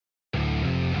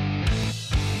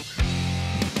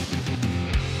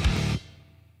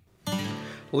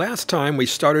Last time we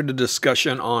started a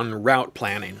discussion on route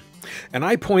planning, and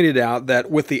I pointed out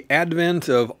that with the advent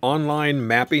of online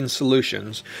mapping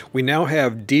solutions, we now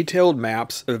have detailed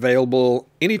maps available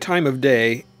any time of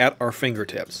day at our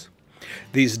fingertips.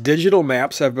 These digital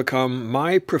maps have become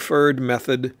my preferred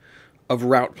method of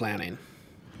route planning.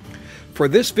 For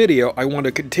this video, I want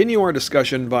to continue our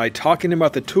discussion by talking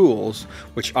about the tools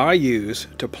which I use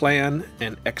to plan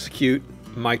and execute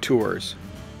my tours.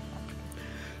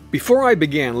 Before I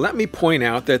begin, let me point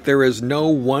out that there is no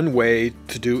one way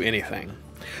to do anything.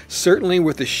 Certainly,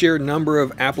 with the sheer number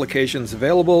of applications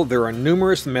available, there are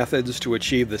numerous methods to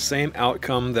achieve the same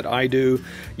outcome that I do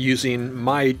using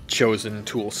my chosen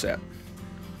tool set.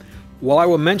 While I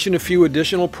will mention a few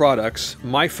additional products,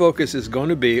 my focus is going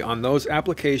to be on those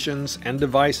applications and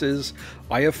devices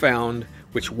I have found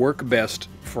which work best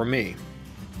for me.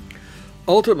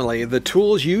 Ultimately, the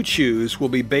tools you choose will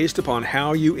be based upon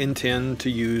how you intend to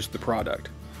use the product.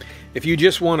 If you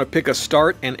just want to pick a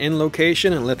start and end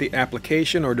location and let the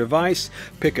application or device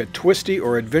pick a twisty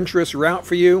or adventurous route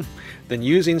for you, then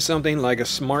using something like a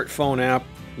smartphone app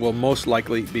will most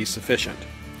likely be sufficient.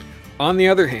 On the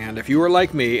other hand, if you are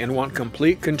like me and want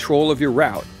complete control of your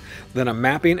route, then a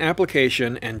mapping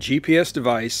application and GPS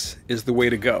device is the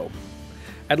way to go,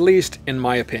 at least in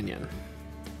my opinion.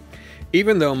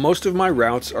 Even though most of my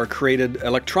routes are created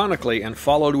electronically and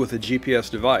followed with a GPS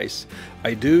device,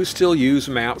 I do still use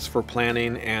maps for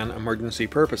planning and emergency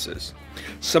purposes.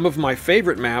 Some of my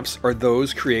favorite maps are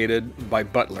those created by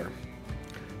Butler.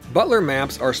 Butler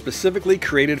maps are specifically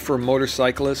created for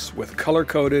motorcyclists with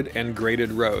color-coded and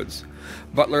graded roads.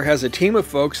 Butler has a team of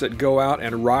folks that go out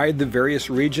and ride the various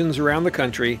regions around the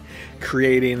country,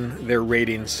 creating their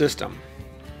rating system.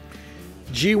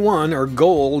 G1 or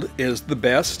gold is the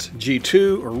best,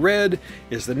 G2 or red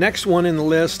is the next one in the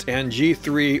list, and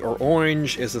G3 or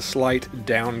orange is a slight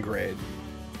downgrade.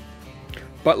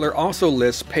 Butler also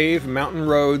lists paved mountain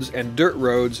roads and dirt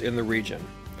roads in the region.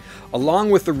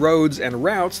 Along with the roads and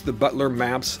routes, the Butler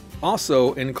maps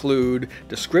also include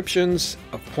descriptions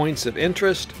of points of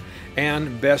interest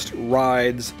and best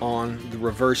rides on the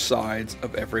reverse sides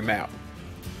of every map.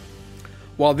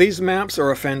 While these maps are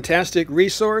a fantastic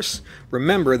resource,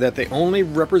 remember that they only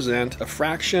represent a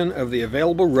fraction of the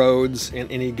available roads in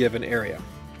any given area.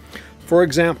 For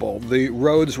example, the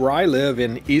roads where I live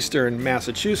in eastern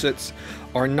Massachusetts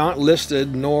are not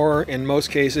listed, nor in most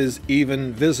cases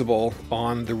even visible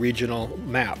on the regional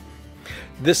map.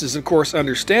 This is of course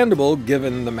understandable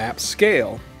given the map's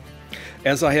scale.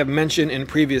 As I have mentioned in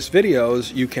previous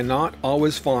videos, you cannot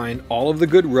always find all of the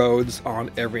good roads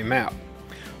on every map,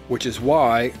 which is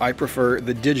why I prefer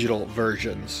the digital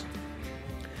versions.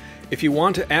 If you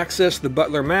want to access the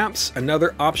Butler maps,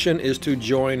 another option is to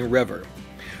join Rever.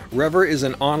 Rever is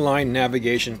an online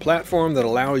navigation platform that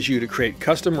allows you to create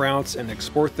custom routes and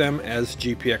export them as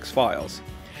GPX files.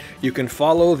 You can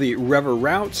follow the Rever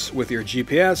routes with your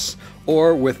GPS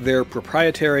or with their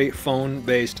proprietary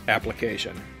phone-based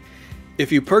application.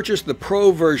 If you purchase the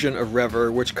Pro version of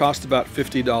Rever, which costs about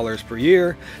 $50 per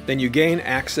year, then you gain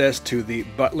access to the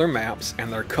Butler maps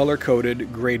and their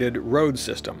color-coded graded road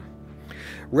system.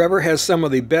 Rever has some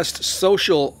of the best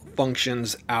social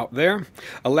functions out there,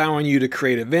 allowing you to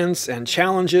create events and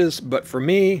challenges, but for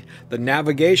me, the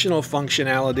navigational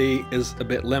functionality is a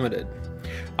bit limited.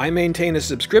 I maintain a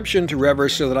subscription to Rever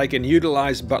so that I can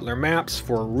utilize Butler maps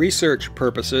for research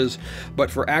purposes, but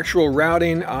for actual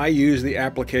routing, I use the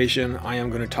application I am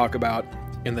going to talk about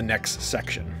in the next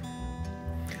section.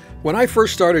 When I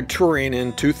first started touring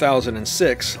in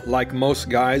 2006, like most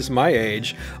guys my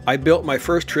age, I built my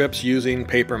first trips using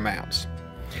paper maps.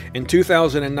 In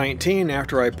 2019,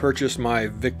 after I purchased my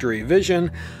Victory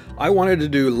Vision, I wanted to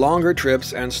do longer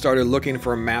trips and started looking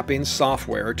for mapping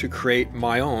software to create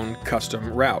my own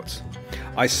custom routes.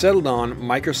 I settled on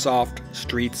Microsoft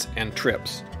Streets and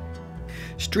Trips.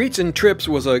 Streets and Trips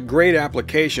was a great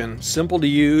application, simple to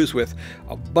use with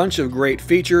a bunch of great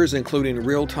features including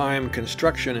real-time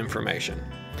construction information.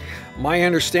 My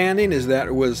understanding is that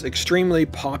it was extremely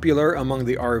popular among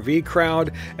the RV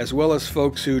crowd as well as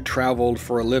folks who traveled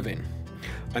for a living.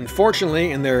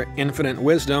 Unfortunately, in their infinite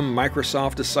wisdom,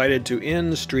 Microsoft decided to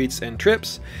end Streets and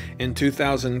Trips in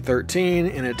 2013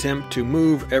 in an attempt to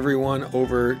move everyone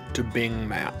over to Bing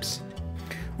Maps.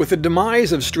 With the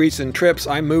demise of Streets and Trips,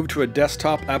 I moved to a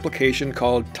desktop application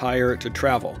called Tire to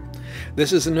Travel.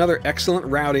 This is another excellent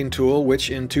routing tool which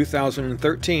in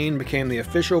 2013 became the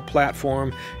official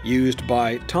platform used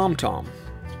by TomTom.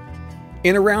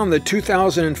 In around the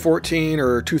 2014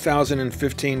 or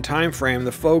 2015 timeframe,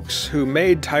 the folks who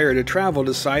made Tire to Travel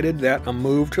decided that a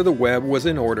move to the web was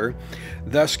in order,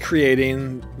 thus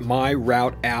creating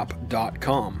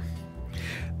myrouteapp.com.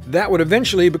 That would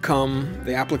eventually become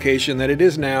the application that it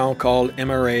is now, called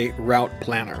MRA Route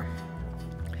Planner.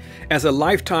 As a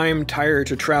lifetime Tire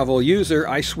to Travel user,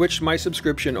 I switched my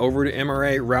subscription over to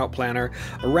MRA Route Planner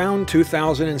around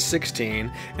 2016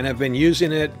 and have been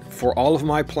using it for all of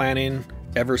my planning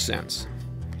ever since.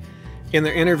 In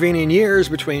the intervening years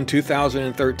between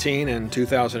 2013 and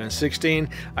 2016,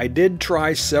 I did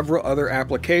try several other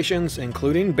applications,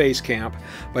 including Basecamp,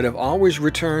 but have always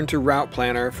returned to Route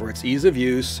Planner for its ease of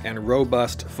use and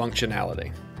robust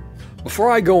functionality.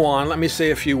 Before I go on, let me say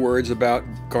a few words about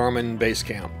Garmin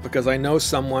Basecamp, because I know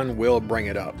someone will bring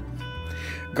it up.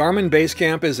 Garmin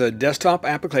Basecamp is a desktop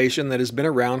application that has been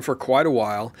around for quite a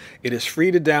while. It is free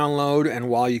to download, and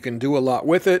while you can do a lot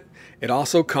with it, it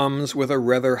also comes with a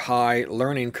rather high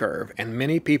learning curve, and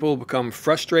many people become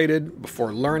frustrated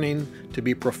before learning to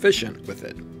be proficient with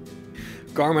it.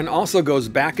 Garmin also goes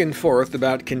back and forth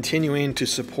about continuing to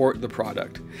support the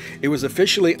product. It was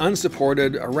officially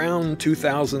unsupported around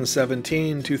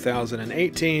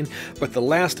 2017-2018, but the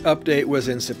last update was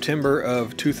in September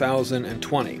of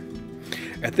 2020.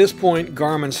 At this point,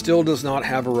 Garmin still does not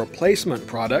have a replacement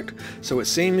product, so it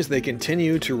seems they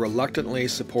continue to reluctantly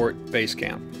support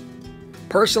Basecamp.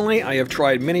 Personally, I have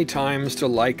tried many times to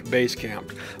like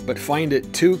Basecamp, but find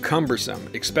it too cumbersome,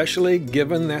 especially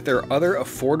given that there are other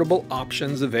affordable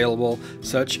options available,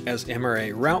 such as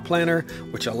MRA Route Planner,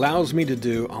 which allows me to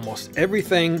do almost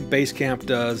everything Basecamp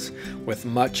does with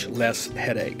much less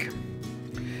headache.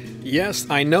 Yes,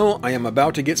 I know I am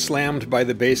about to get slammed by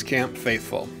the Basecamp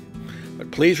faithful,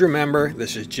 but please remember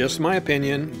this is just my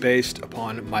opinion based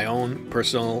upon my own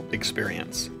personal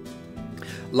experience.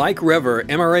 Like Rever,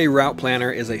 MRA Route Planner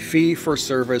is a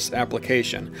fee-for-service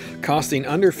application, costing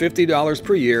under $50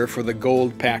 per year for the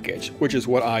Gold package, which is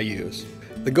what I use.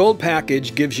 The Gold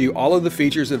package gives you all of the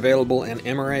features available in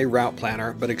MRA Route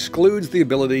Planner, but excludes the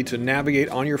ability to navigate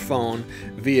on your phone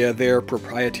via their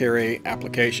proprietary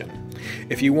application.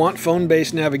 If you want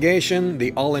phone-based navigation,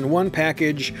 the all-in-one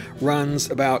package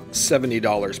runs about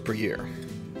 $70 per year.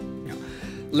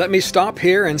 Let me stop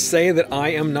here and say that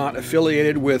I am not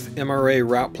affiliated with MRA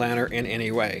Route Planner in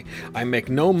any way. I make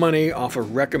no money off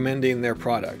of recommending their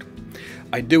product.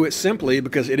 I do it simply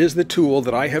because it is the tool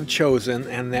that I have chosen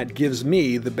and that gives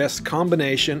me the best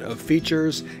combination of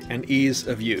features and ease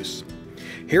of use.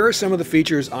 Here are some of the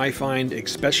features I find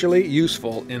especially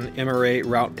useful in MRA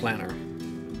Route Planner.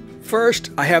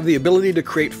 First, I have the ability to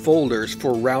create folders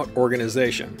for route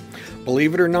organization.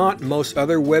 Believe it or not, most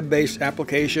other web-based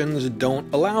applications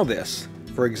don't allow this.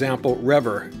 For example,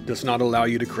 Rever does not allow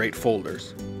you to create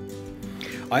folders.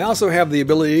 I also have the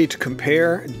ability to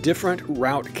compare different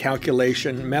route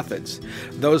calculation methods.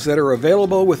 Those that are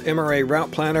available with MRA Route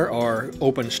Planner are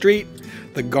OpenStreet,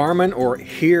 the Garmin or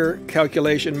HERE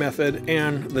calculation method,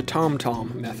 and the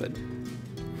TomTom method.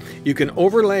 You can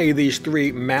overlay these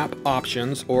three map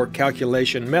options or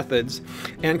calculation methods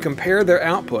and compare their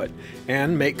output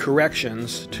and make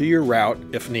corrections to your route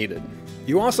if needed.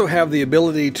 You also have the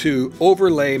ability to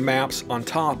overlay maps on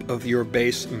top of your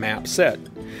base map set.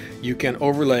 You can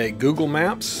overlay Google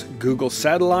Maps, Google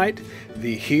Satellite,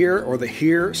 the HERE or the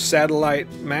HERE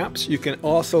satellite maps. You can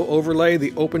also overlay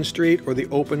the OpenStreet or the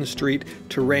OpenStreet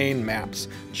terrain maps,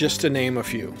 just to name a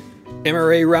few.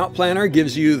 MRA Route Planner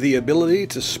gives you the ability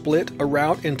to split a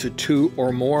route into two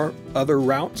or more other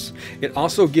routes. It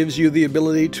also gives you the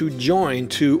ability to join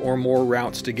two or more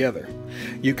routes together.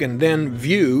 You can then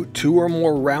view two or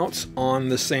more routes on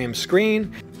the same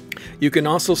screen. You can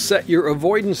also set your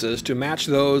avoidances to match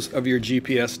those of your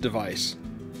GPS device.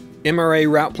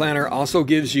 MRA Route Planner also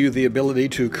gives you the ability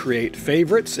to create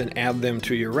favorites and add them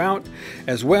to your route,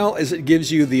 as well as it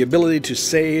gives you the ability to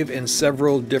save in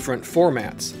several different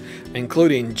formats,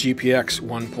 including GPX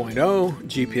 1.0,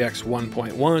 GPX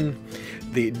 1.1,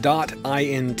 the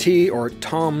 .int or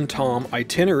TomTom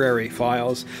itinerary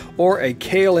files, or a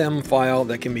KLM file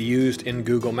that can be used in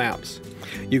Google Maps.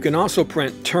 You can also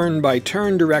print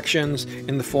turn-by-turn directions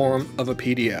in the form of a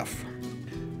PDF.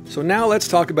 So now let's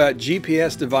talk about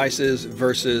GPS devices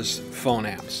versus phone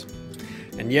apps.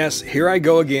 And yes, here I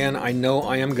go again. I know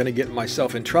I am going to get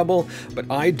myself in trouble, but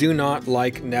I do not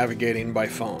like navigating by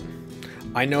phone.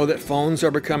 I know that phones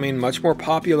are becoming much more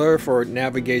popular for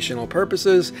navigational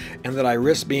purposes and that I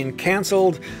risk being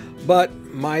canceled, but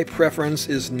my preference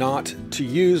is not to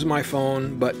use my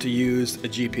phone, but to use a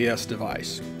GPS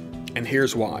device. And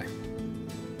here's why.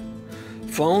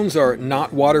 Phones are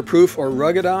not waterproof or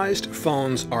ruggedized,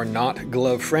 phones are not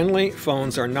glove friendly,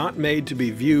 phones are not made to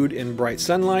be viewed in bright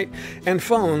sunlight, and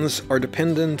phones are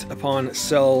dependent upon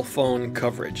cell phone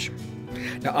coverage.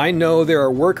 Now I know there are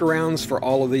workarounds for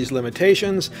all of these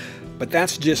limitations, but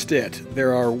that's just it.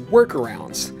 There are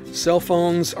workarounds. Cell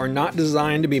phones are not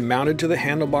designed to be mounted to the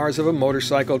handlebars of a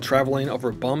motorcycle traveling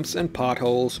over bumps and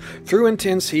potholes through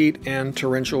intense heat and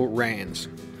torrential rains.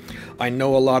 I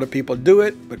know a lot of people do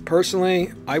it, but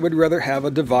personally, I would rather have a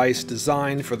device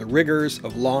designed for the rigors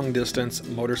of long-distance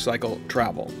motorcycle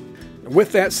travel.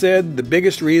 With that said, the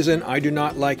biggest reason I do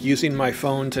not like using my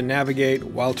phone to navigate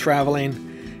while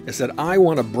traveling is that I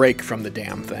want a break from the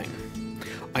damn thing.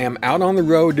 I am out on the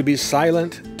road to be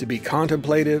silent, to be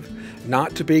contemplative,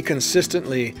 not to be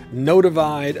consistently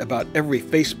notified about every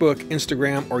Facebook,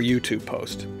 Instagram, or YouTube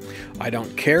post. I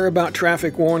don't care about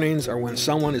traffic warnings or when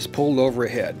someone is pulled over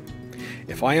ahead.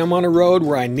 If I am on a road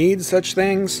where I need such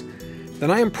things, then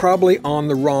I am probably on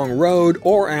the wrong road,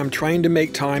 or I am trying to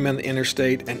make time on the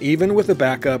interstate, and even with a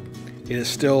backup, it is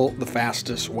still the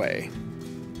fastest way.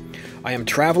 I am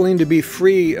traveling to be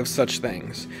free of such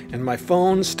things, and my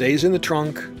phone stays in the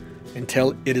trunk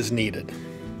until it is needed.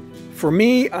 For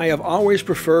me, I have always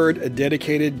preferred a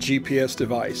dedicated GPS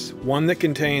device, one that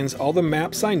contains all the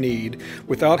maps I need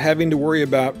without having to worry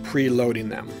about preloading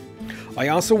them. I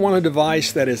also want a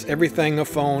device that is everything a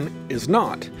phone is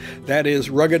not, that is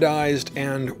ruggedized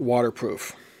and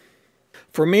waterproof.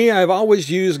 For me, I've always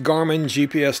used Garmin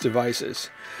GPS devices.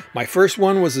 My first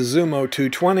one was a Zumo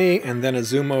 220 and then a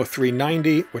Zumo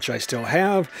 390, which I still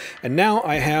have, and now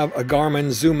I have a Garmin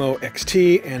Zumo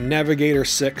XT and Navigator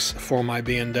 6 for my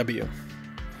BMW.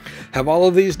 Have all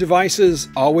of these devices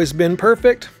always been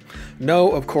perfect?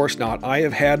 No, of course not. I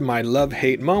have had my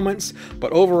love-hate moments,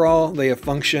 but overall they have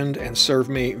functioned and served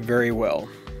me very well.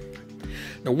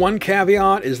 Now, one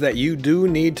caveat is that you do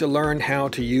need to learn how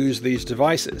to use these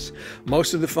devices.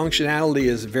 Most of the functionality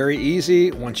is very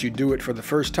easy once you do it for the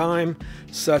first time,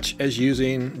 such as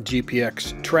using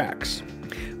GPX tracks.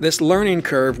 This learning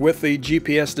curve with the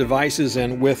GPS devices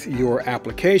and with your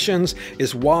applications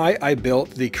is why I built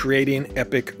the Creating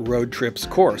Epic Road Trips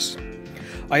course.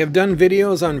 I have done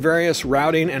videos on various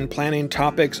routing and planning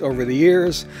topics over the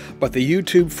years, but the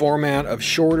YouTube format of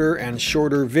shorter and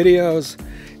shorter videos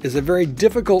is a very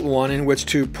difficult one in which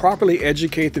to properly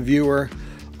educate the viewer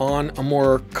on a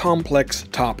more complex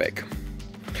topic.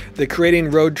 The Creating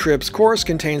Road Trips course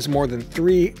contains more than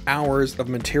 3 hours of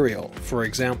material, for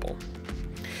example.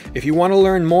 If you want to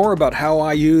learn more about how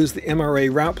I use the MRA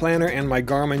Route Planner and my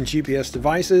Garmin GPS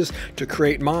devices to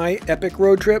create my epic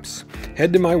road trips,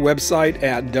 head to my website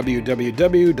at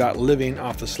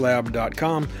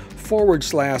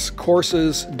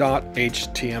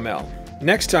www.livingofftheslab.com/courses.html.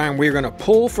 Next time, we're going to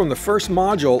pull from the first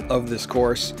module of this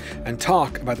course and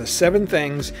talk about the 7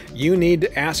 things you need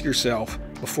to ask yourself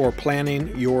before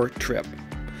planning your trip.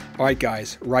 All right,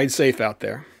 guys, ride safe out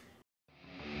there.